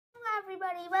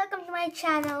everybody, welcome to my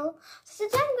channel. So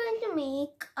today I'm going to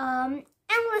make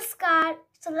endless card.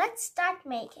 So let's start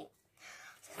making.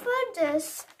 So for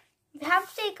this, we have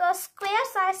to take a square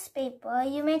size paper.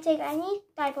 You may take any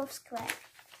type of square.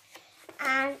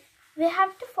 And we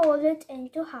have to fold it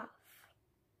into half.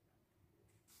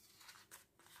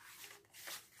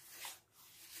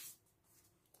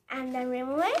 And then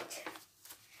remove it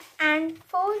and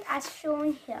fold as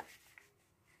shown here.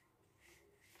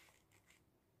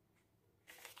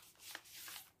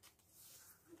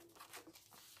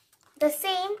 The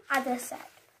same other side.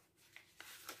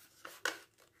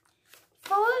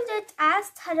 Fold it as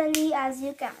thoroughly as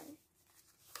you can.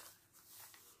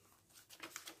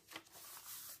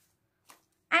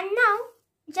 And now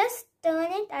just turn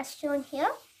it as shown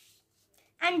here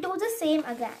and do the same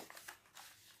again.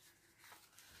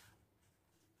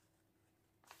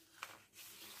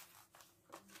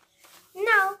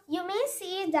 Now you may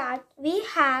see that we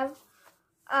have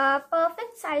a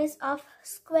perfect size of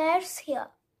squares here.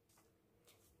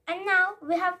 And now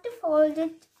we have to fold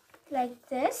it like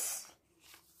this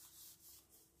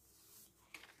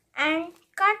and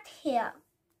cut here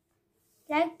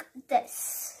like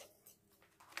this.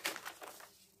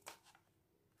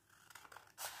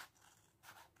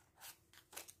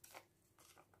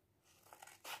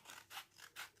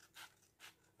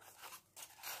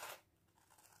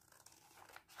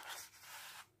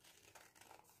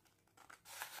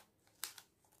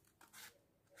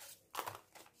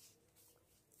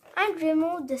 And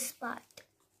remove this part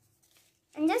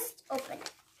and just open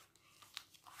it.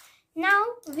 Now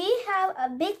we have a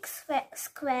big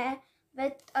square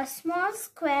with a small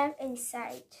square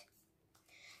inside.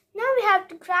 Now we have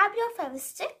to grab your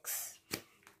Fevsticks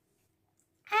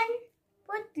and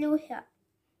put glue here,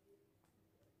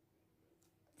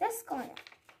 this corner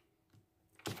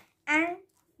and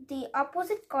the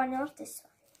opposite corner of this one.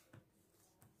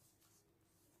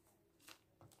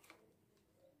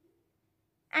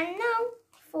 And now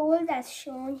fold as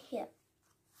shown here.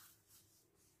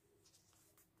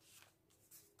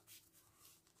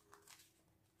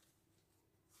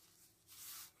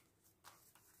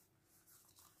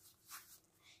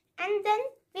 And then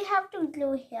we have to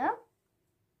glue here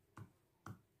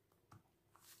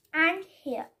and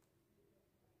here.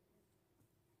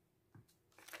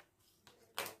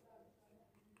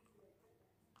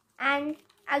 And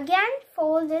again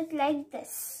fold it like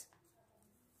this.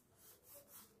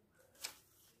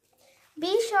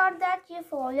 Be sure that you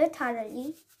fold it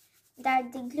thoroughly,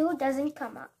 that the glue doesn't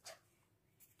come out.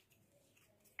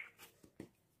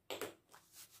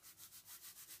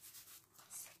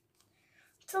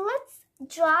 So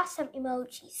let's draw some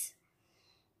emojis.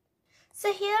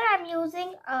 So here I'm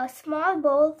using a small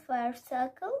bowl for a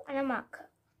circle and a marker.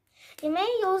 You may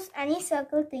use any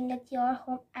circle thing at your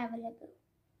home available.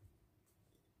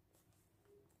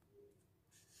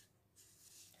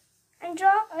 And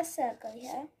draw a circle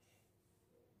here.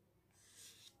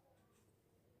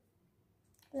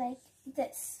 Like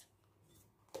this.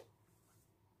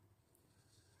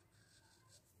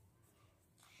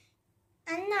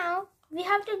 And now we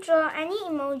have to draw any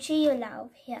emoji you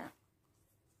love here.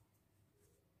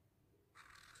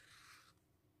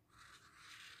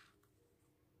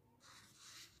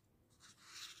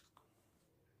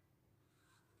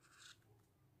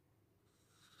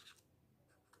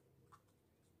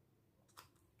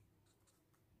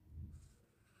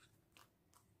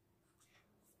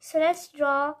 So let's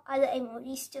draw other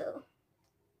emojis too.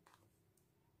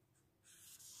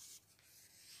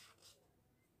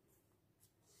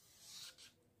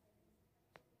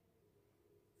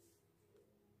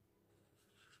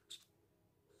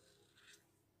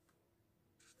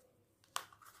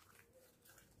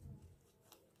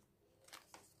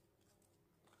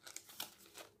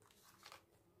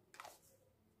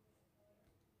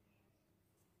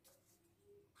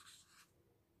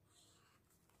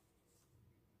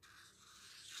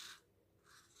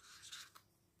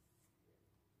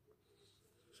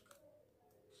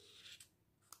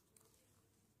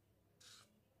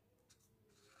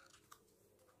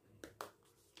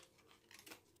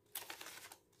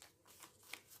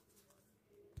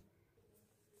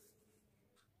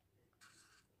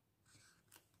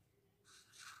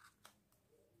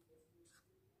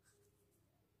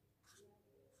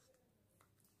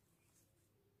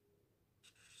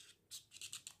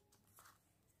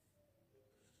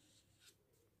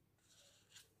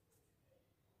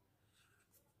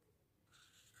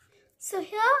 So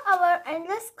here our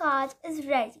endless card is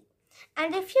ready,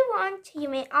 and if you want, you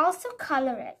may also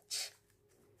color it.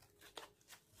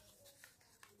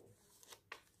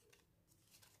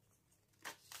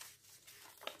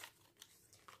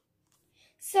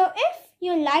 So if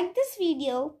you like this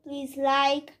video, please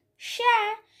like,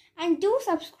 share and do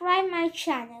subscribe my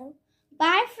channel.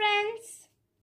 Bye friends.